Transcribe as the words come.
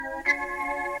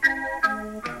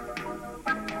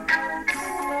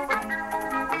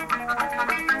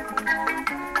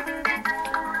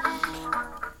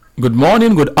Good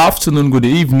morning, good afternoon, good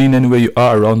evening, anywhere you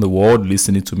are around the world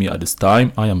listening to me at this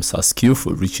time. I am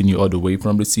Saskillful, reaching you all the way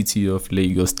from the city of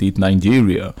Lagos State,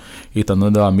 Nigeria. It's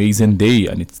another amazing day,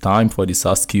 and it's time for the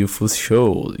Saskillful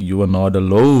show. You are not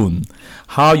alone.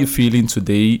 How are you feeling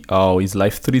today? How is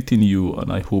life treating you?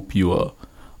 And I hope you are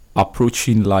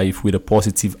approaching life with a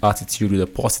positive attitude, with a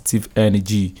positive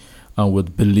energy, and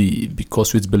with belief.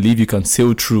 Because with belief, you can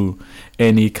sail through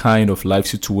any kind of life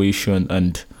situation,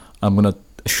 and I'm gonna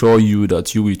assure you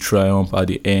that you will triumph at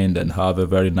the end and have a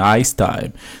very nice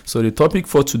time. So the topic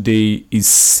for today is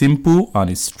simple and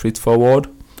it's straightforward.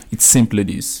 It's simply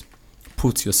this: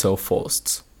 put yourself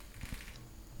first.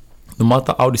 No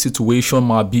matter how the situation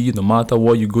might be, no matter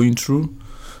what you're going through,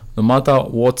 no matter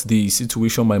what the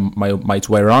situation might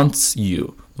warrant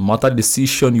you, no matter the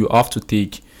decision you have to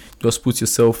take, just put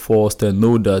yourself first and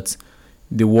know that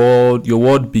your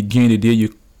world begins the day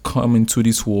you come into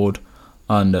this world,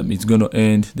 and it's going to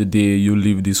end the day you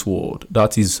leave this world.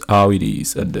 That is how it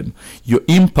is. And your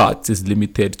impact is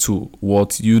limited to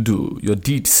what you do. Your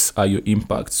deeds are your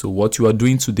impact. So what you are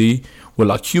doing today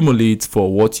will accumulate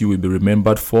for what you will be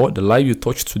remembered for. The life you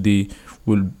touch today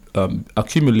will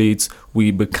accumulate,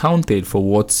 will be counted for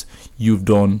what you've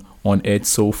done on earth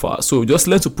so far. So just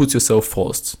learn to put yourself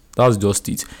first. That's just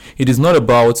it. It is not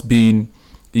about being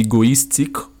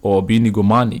egoistic or being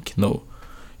egomaniac. No.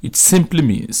 It simply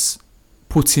means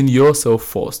putting yourself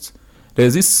first.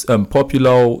 There's this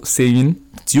popular saying,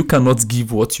 you cannot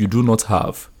give what you do not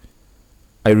have.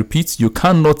 I repeat, you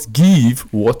cannot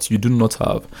give what you do not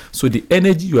have. So the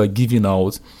energy you are giving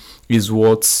out is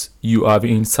what you have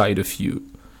inside of you.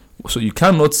 So you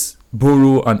cannot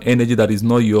borrow an energy that is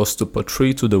not yours to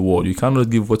portray to the world. You cannot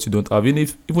give what you don't have.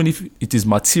 Even if it is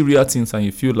material things and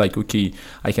you feel like, okay,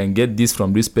 I can get this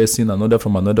from this person, another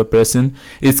from another person,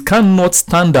 it cannot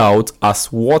stand out as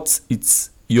what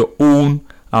it's your own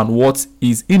and what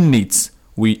is innate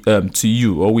to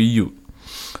you or with you.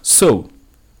 So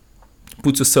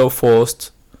put yourself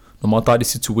first, no matter the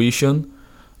situation.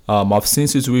 I've seen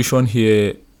situation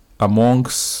here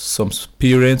amongst some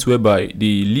parents whereby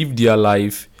they live their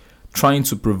life trying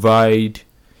to provide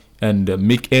and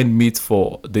make end meet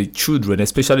for the children,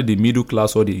 especially the middle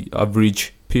class or the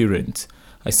average parent.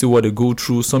 I see what they go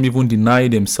through. Some even deny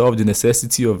themselves the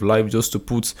necessity of life just to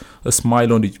put a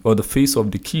smile on the face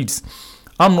of the kids.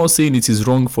 I'm not saying it is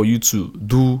wrong for you to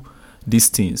do these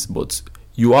things, but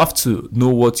you have to know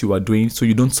what you are doing so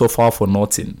you don't suffer for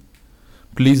nothing.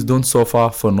 Please don't suffer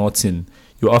for nothing.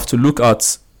 You have to look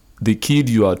at the kid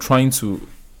you are trying to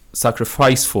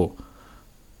sacrifice for.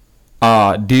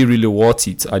 Are they really worth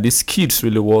it? Are these kids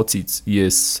really worth it?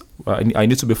 Yes, I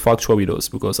need to be factual with us,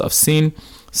 because I've seen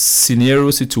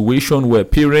situation where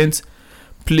parents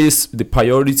place the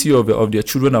priority of their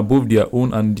children above their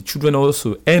own, and the children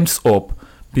also ends up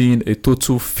being a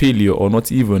total failure or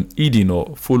not even eating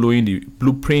or following the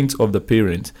blueprint of the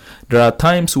parent. There are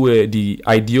times where the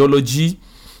ideology,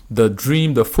 the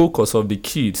dream, the focus of the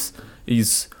kids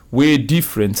is way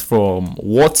different from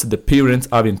what the parents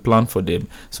have in plan for them.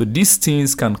 So these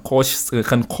things can cause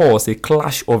a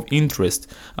clash of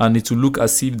interest, and it will look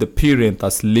as if the parent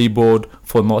has labored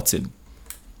for nothing.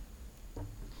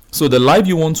 So the life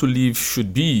you want to live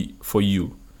should be for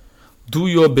you. Do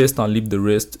your best and leave the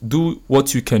rest. Do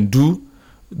what you can do.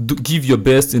 Give your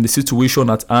best in the situation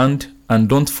at hand, and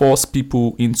don't force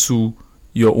people into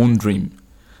your own dream.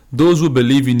 Those who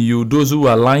believe in you, those who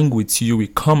align with you, will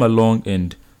come along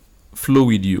and flow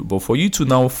with you. But for you to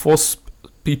now force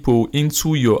people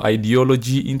into your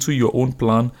ideology, into your own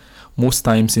plan, most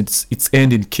times it's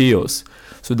end in chaos.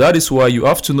 So that is why you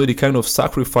have to know the kind of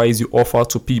sacrifice you offer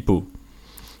to people.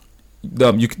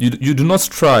 You do not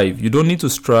strive. You don't need to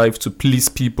strive to please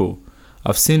people.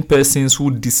 I've seen persons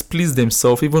who displease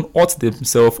themselves, even hurt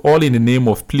themselves, all in the name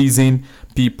of pleasing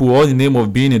people, all in the name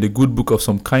of being in the good book of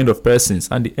some kind of persons,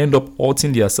 and they end up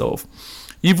hurting themselves.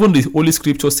 Even the Holy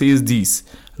Scripture says this: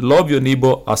 love your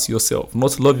neighbor as yourself,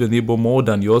 not love your neighbor more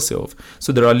than yourself.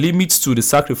 So there are limits to the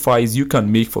sacrifice you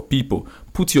can make for people.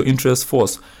 Put your interest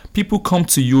first. People come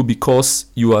to you because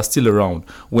you are still around.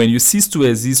 When you cease to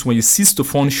exist, when you cease to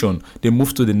function, they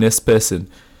move to the next person.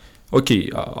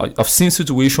 Okay, I've seen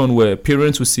situations where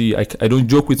parents will say, I don't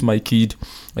joke with my kid.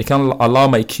 I can't allow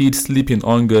my kid sleep in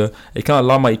hunger. I can't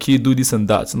allow my kid do this and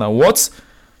that. Now, what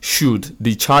should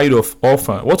the child of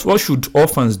orphan, what should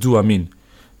orphans do?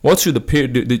 What should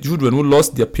the children who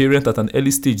lost their parent at an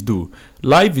early stage do?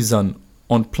 Life is an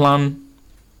unplanned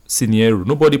scenario.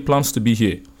 Nobody plans to be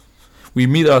here. We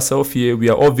meet ourselves here. We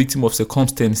are all victims of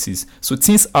circumstances. So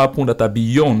things happen that are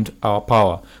beyond our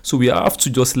power. So we have to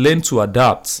just learn to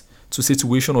adapt to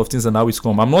situation of things and how it's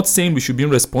come. I'm not saying we should be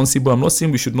irresponsible. I'm not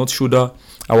saying we should not shoulder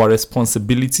our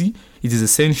responsibility. It is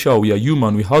essential. We are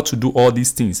human. We have to do all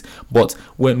these things. But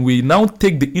when we now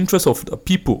take the interest of the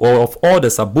people or of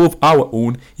others above our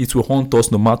own, it will haunt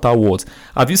us no matter what.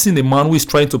 Have you seen a man who is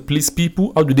trying to please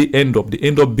people? How do they end up? They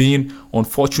end up being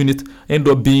unfortunate, end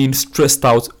up being stressed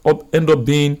out, end up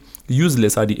being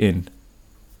useless at the end.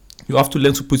 You have to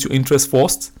learn to put your interest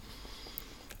first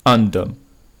and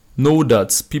know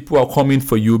that people are coming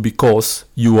for you because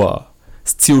you are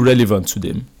still relevant to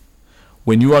them.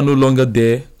 When you are no longer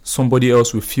there, somebody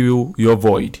else will fill your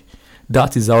void.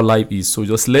 That is how life is. So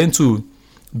just learn to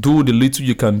do the little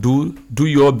you can do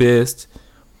your best,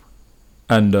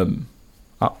 and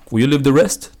will you leave the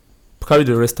rest? Carry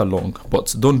the rest along,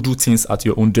 but don't do things at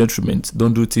your own detriment.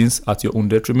 Don't do things at your own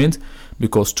detriment,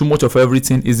 because too much of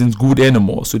everything isn't good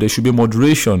anymore. So there should be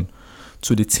moderation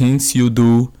to the things you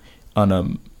do,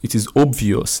 and it is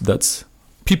obvious that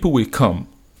people will come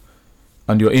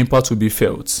and your impact will be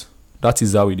felt. That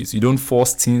is how it is. You don't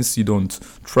force things. You don't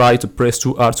try to press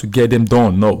too hard to get them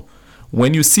done. No.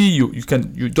 When you see you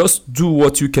just do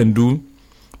what you can do,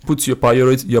 put your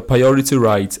priority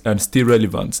right, and stay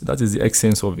relevant. That is the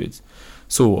essence of it.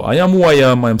 So I am who I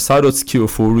am. I am Sadot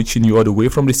Skillful, reaching you all the way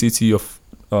from the city of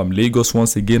Lagos,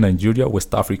 once again, Nigeria,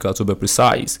 West Africa to be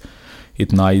precise.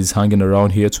 It's nice hanging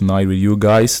around here tonight with you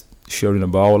guys, sharing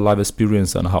about life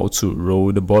experience and how to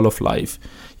roll the ball of life.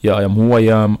 Yeah, I am who I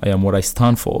am what I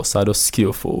stand for, Sadot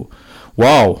Skillful.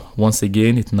 Wow, once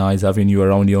again, it's nice having you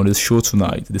around here on this show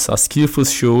tonight. This is a skillful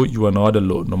show. You are not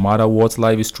alone. No matter what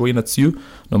life is throwing at you,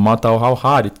 no matter how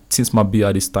hard things might be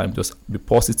at this time, just be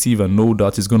positive and know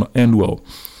that it's going to end well.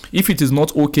 If it is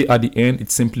not okay at the end, it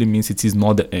simply means it is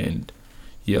not the end.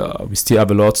 Yeah, we still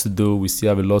have a lot to do. We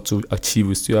still have a lot to achieve.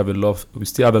 We still have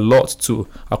a lot to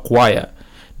acquire.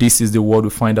 This is the world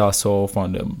we find ourselves,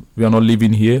 and we are not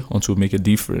living here until we make a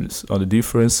difference. And the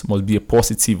difference must be a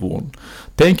positive one.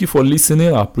 Thank you for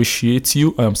listening. I appreciate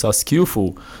you. I am so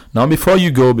skillful. Now, before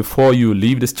you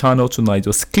leave this channel tonight,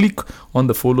 just click on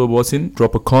the follow button,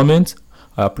 drop a comment.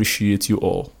 I appreciate you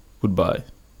all. Goodbye.